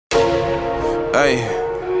Hey,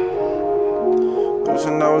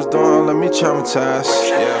 losing I was doing, let me traumatize.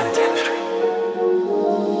 Yeah.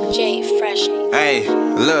 J Fresh. Hey,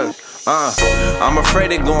 look. I'm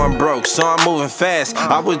afraid of going broke, so I'm moving fast.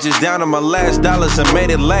 I was just down to my last dollars and made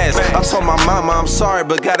it last. I told my mama I'm sorry,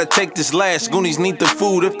 but gotta take this last. Goonies need the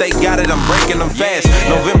food, if they got it, I'm breaking them fast.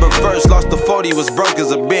 November 1st, lost the 40, was broke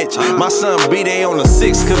as a bitch. My son B-Day on the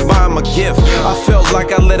 6th, could buy him a gift. I felt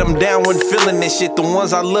like I let him down when feeling this shit. The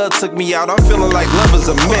ones I love took me out, I'm feeling like love is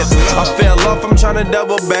a myth. I fell off, I'm trying to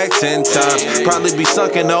double back 10 times. Probably be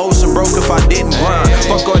sunk in the ocean, broke if I didn't grind.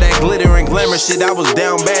 Fuck all that glitter and glamour shit, I was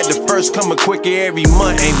down bad. The first coming quicker every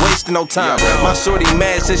month, ain't wasting no time. My shorty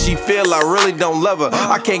mad, says she feel I really don't love her.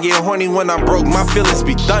 I can't get horny when I'm broke, my feelings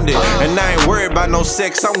be thundered. And I ain't worried about no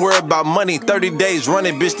sex, I'm worried about money. 30 days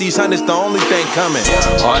running, bitch, these hundreds the only thing coming.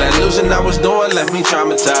 All that losing I was doing left me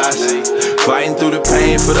traumatized. Fighting through the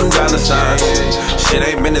pain for them dollar signs. Shit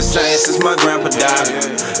ain't been the same since my grandpa died.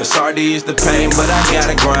 It's hard to ease the pain, but I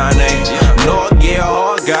gotta grind, know I get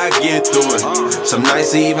hard, gotta get through it. Some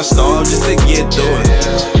nights I even starve just to get through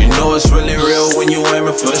it. You know it's really real when you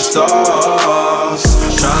aiming for the stars,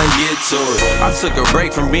 trying to get to it. I took a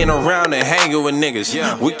break from being around and hanging with niggas.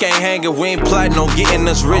 We can't hang if we ain't plotting on getting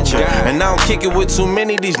us richer. And I don't kick it with too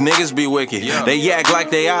many, these niggas be wicked. They act like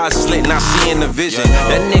they eyes slit, not seeing the vision.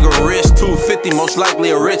 That nigga rich, 250, most likely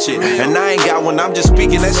a Richard. And I ain't got one, I'm just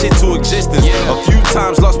speaking that shit to existence. A few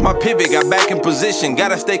times lost my pivot, got back in position.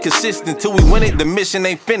 Gotta stay consistent till we win it, the mission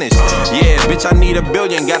ain't finished. Yeah, bitch, I need $1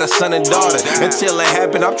 billion, got a son and daughter. Until it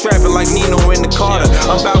happen, I'm trapping like Nino in the Carter.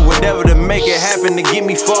 I'm about whatever to make it happen to get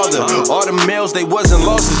me farther. All the meals, they wasn't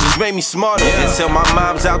losses, just made me smarter. Until my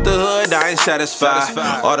mom's out the hood, I ain't satisfied.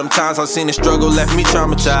 All them times I seen the struggle left me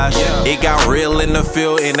traumatized. It got real in the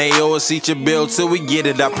field, and they owe us each a bill till we get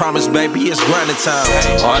it. I promise, baby, it's grinding time.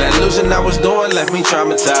 All that losing I was doing left me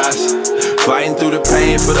traumatized. Fighting through the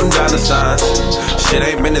pain for them dollar signs. Shit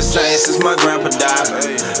ain't been the same since my grandpa died.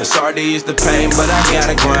 It's hard to ease the pain, but I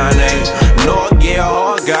gotta grind, know I get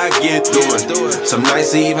hard, gotta get through it. Some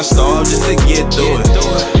nights I even starve just to get through it.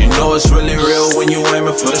 You know it's really real when you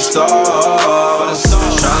aiming for the stars,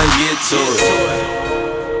 trying to get to it.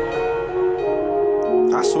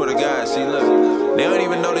 I swear to God, see, look, they don't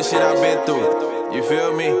even know the shit I've been through. You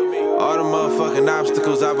feel me? All the motherfucking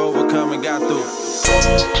obstacles I've overcome and got through.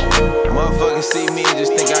 Motherfuckers see me and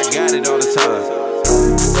just think I got it all the time.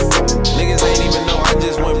 Niggas ain't even know I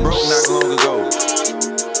just went broke not long ago.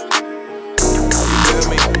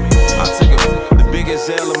 I took the biggest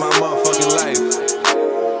L of my motherfucking life.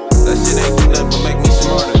 That shit ain't do nothing but make me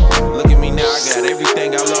smarter. Look at me now, I got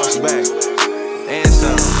everything I lost back. And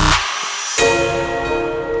some.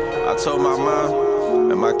 I told my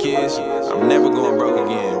mom and my kids, I'm never going broke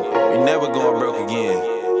again. We never going broke again.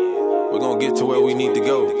 We're gonna get to where we need to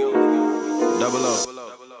go. Double up.